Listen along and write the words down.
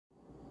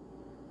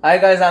Hi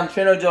guys, I'm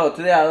Trainer Joe.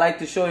 Today I'd like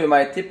to show you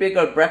my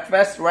typical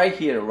breakfast right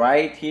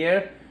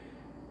here.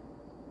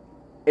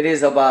 It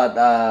is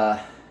about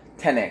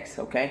 10 eggs,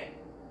 okay?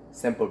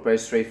 Simple, very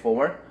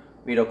straightforward.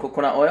 With a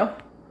coconut oil,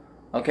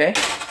 okay?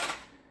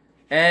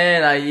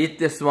 And I eat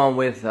this one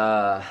with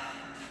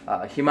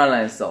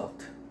Himalayan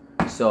salt.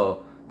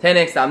 So 10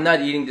 eggs, I'm not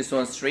eating this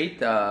one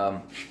straight.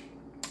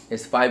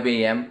 It's 5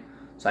 a.m.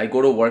 So I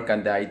go to work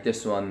and I eat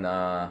this one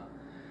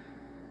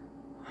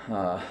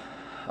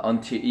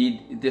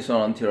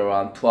until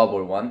around 12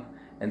 or 1,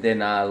 and then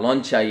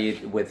lunch I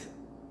eat with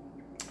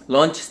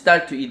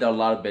start to eat a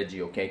lot of veggie,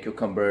 okay,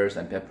 cucumbers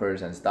and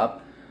peppers and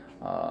stuff.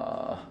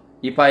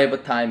 If I have a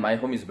time, my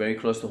home is very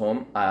close to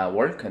home. I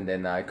work and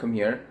then I come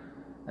here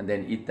and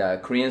then eat the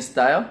Korean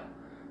style.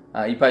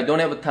 If I don't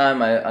have a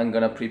time, I'm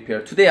gonna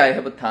prepare. Today I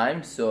have a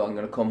time, so I'm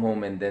gonna come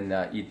home and then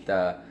eat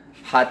the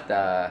hot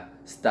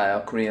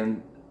style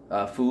Korean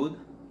food.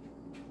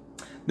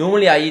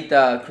 Normally I eat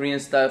Korean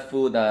style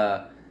food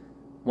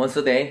once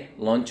a day,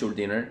 lunch or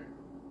dinner,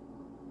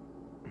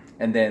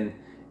 and then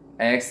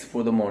eggs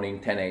for the morning,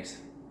 10 eggs,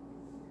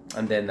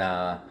 and then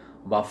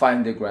about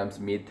 500 grams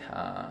meat.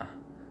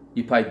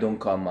 If I don't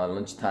come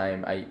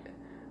lunchtime, I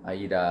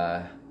eat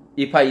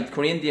if I eat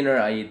Korean dinner,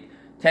 I eat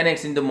 10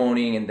 eggs in the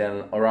morning and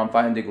then around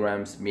 500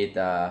 grams meat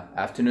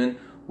afternoon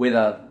with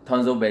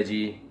tons of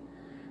veggie,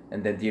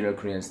 and then dinner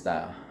Korean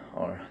style.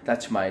 Or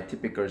that's my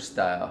typical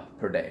style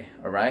per day.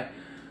 All right.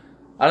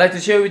 I'd like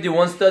to share with you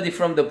one study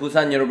from the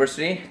Busan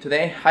University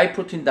today. High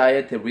protein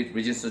diet with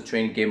resistance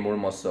training gain more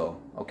muscle.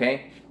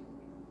 Okay,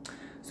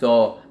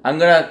 so I'm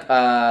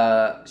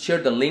gonna share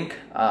the link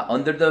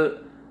under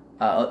the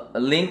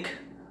link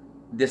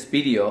this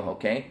video.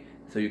 Okay,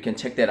 so you can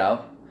check that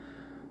out.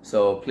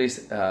 So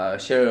please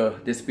share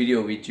this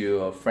video with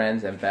your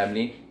friends and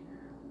family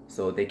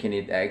so they can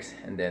eat eggs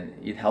and then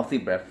eat healthy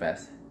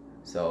breakfast.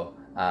 So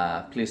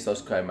please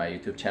subscribe my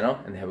YouTube channel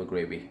and have a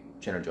great week.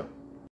 Trainer Joe.